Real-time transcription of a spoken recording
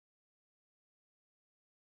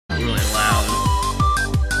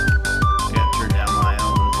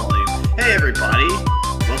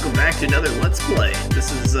to another Let's Play.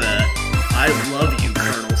 This is, I Love You,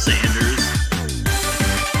 Colonel Sanders.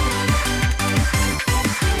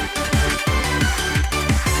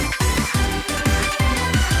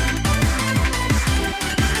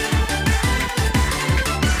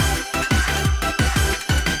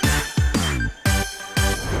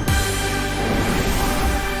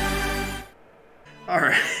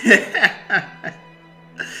 Alright.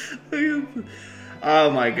 Oh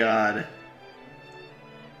my god.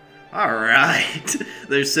 Alright.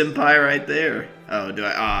 There's Senpai right there. Oh, do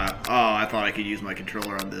I? Oh, I thought I could use my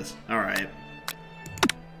controller on this. Alright.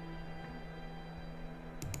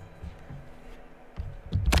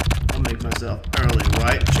 I'll make myself early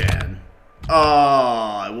white Chan.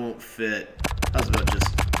 Oh, it won't fit. I was about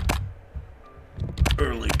just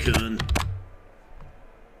early kun.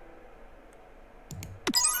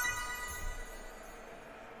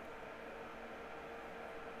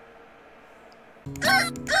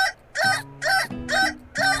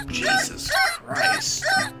 Jesus Christ.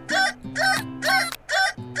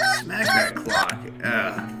 Smack that clock.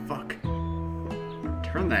 Fuck.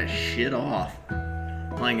 Turn that shit off.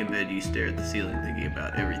 Lying in bed, you stare at the ceiling thinking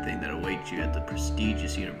about everything that awaits you at the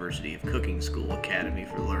prestigious University of Cooking School Academy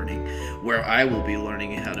for Learning, where I will be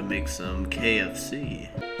learning how to make some KFC.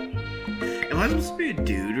 Am I supposed to be a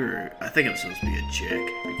dude, or I think I'm supposed to be a chick,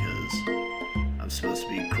 because I'm supposed to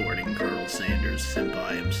be courting Colonel Sanders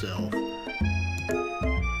Senpai himself.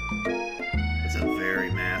 It's a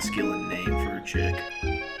very masculine name for a chick.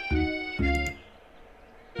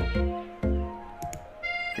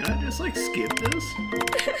 Can I just, like, skip this?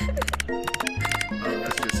 Oh,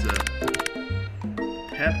 that's just a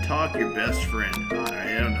pep talk your best friend. Alright,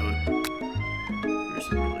 I don't know. There's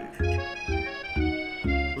some really...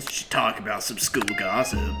 Let's just talk about some school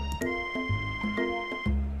gossip.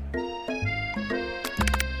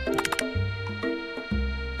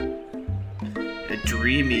 A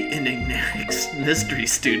dreamy, enigmatic mystery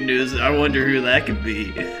student news. I wonder who that could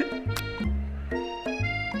be.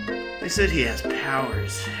 They said he has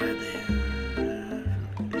powers.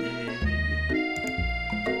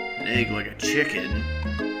 An egg like a chicken.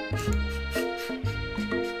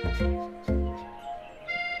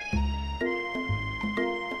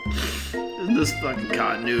 In this fucking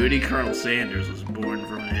continuity, Colonel Sanders was born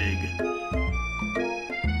from an egg.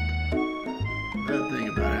 Bad thing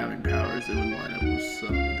about having powers, it would line up with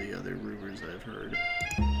some of the other rumors I've heard.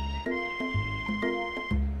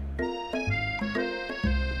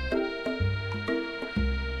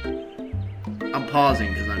 I'm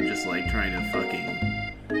pausing because I'm just like trying to fucking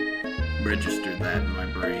register that in my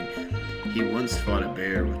brain. He once fought a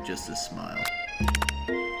bear with just a smile.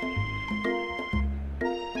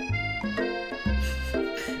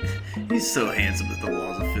 He's so handsome that the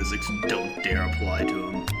laws of physics don't dare apply to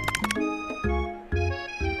him.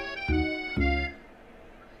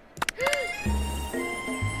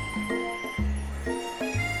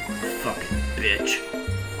 Fucking bitch.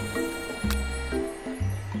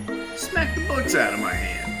 Smack the books out of my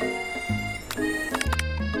hand.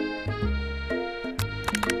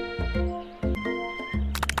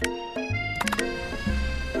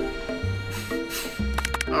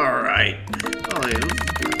 Alright. Oh, yeah,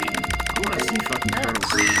 I want to see fucking Colonel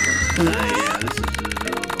Sanders. Yeah, this is...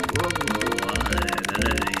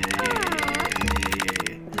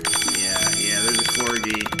 Yeah, there's a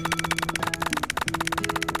corgi.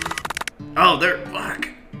 Oh, there... Fuck.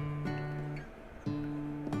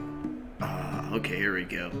 Okay, here we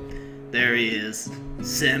go. There he is.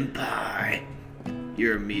 Senpai.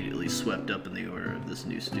 You're immediately swept up in the order of this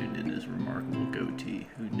new student in his remarkable goatee.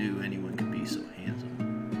 Who knew anyone could be so handsome?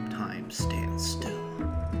 Time stands still.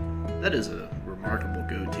 That is a remarkable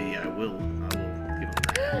goatee. I will give him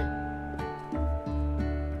that.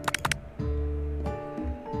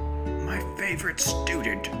 My favorite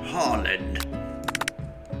student, Holland.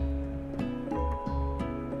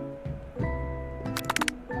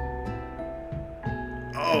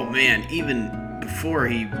 Oh man, even before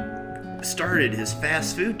he started his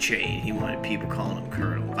fast food chain, he wanted people calling him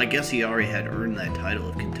Colonel. I guess he already had earned that title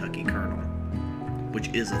of Kentucky Colonel, which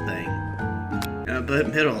is a thing. But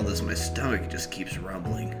amid all this, my stomach just keeps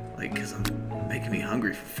rumbling, like, because I'm making me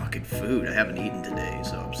hungry for fucking food. I haven't eaten today,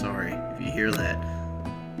 so I'm sorry if you hear that.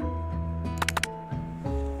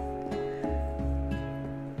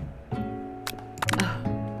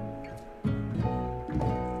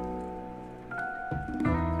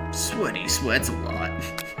 Sweaty sweats a lot.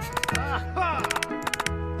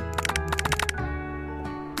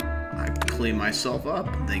 I clean myself up,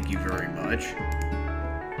 thank you very much.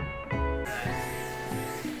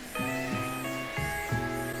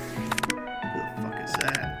 Who the fuck is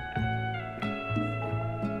that?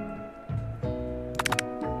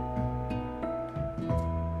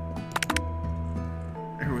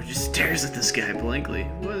 stares at this guy blankly.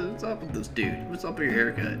 What's up with this dude? What's up with your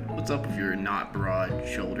haircut? What's up with your not broad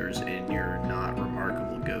shoulders and your not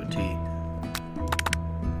remarkable goatee?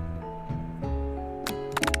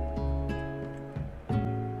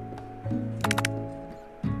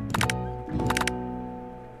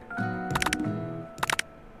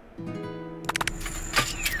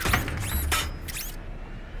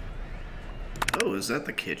 Oh, is that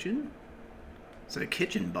the kitchen? It's a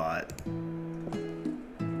kitchen bot.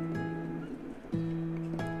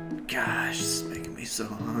 Gosh, this is making me so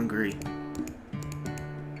hungry.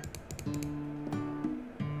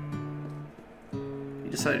 You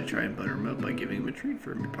decided to try and butter him up by giving him a treat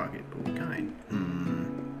from your pocket. But what kind?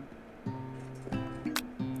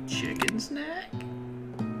 Chicken snack?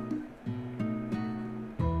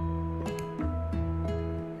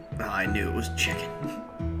 Oh, I knew it was chicken.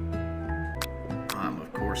 I'm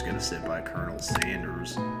of course gonna sit by Colonel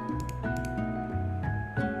Sanders.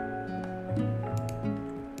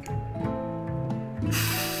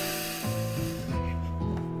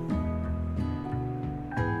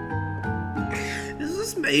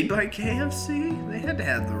 Made by KFC? They had to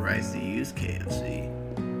have the rights to use KFC.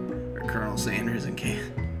 Or Colonel Sanders and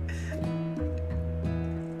KFC.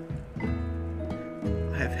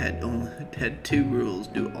 I've had two rules.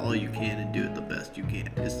 Do all you can and do it the best you can.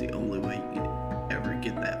 It's the only way you can ever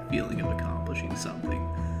get that feeling of accomplishing something.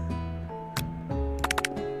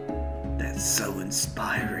 That's so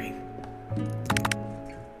inspiring.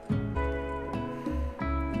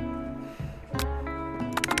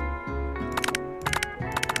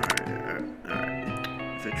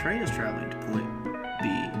 If a train is traveling to point B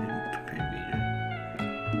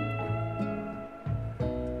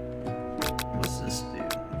what's this do?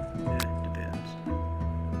 Yeah, it depends.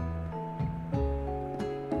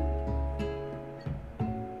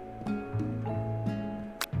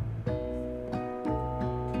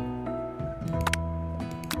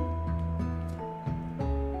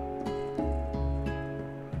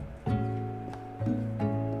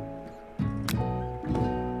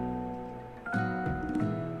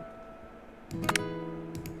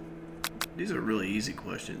 These are really easy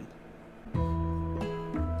questions.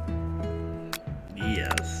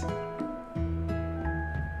 Yes.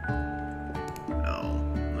 Oh,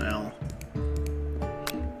 well.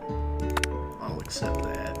 I'll accept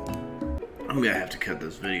that. I'm gonna have to cut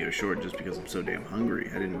this video short just because I'm so damn hungry.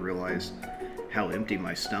 I didn't realize how empty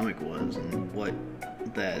my stomach was and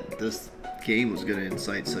that this game was gonna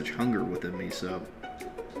incite such hunger within me, so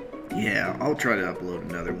yeah, I'll try to upload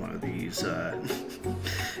another one of these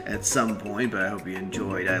at some point, but I hope you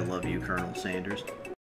enjoyed. I love you, Colonel Sanders.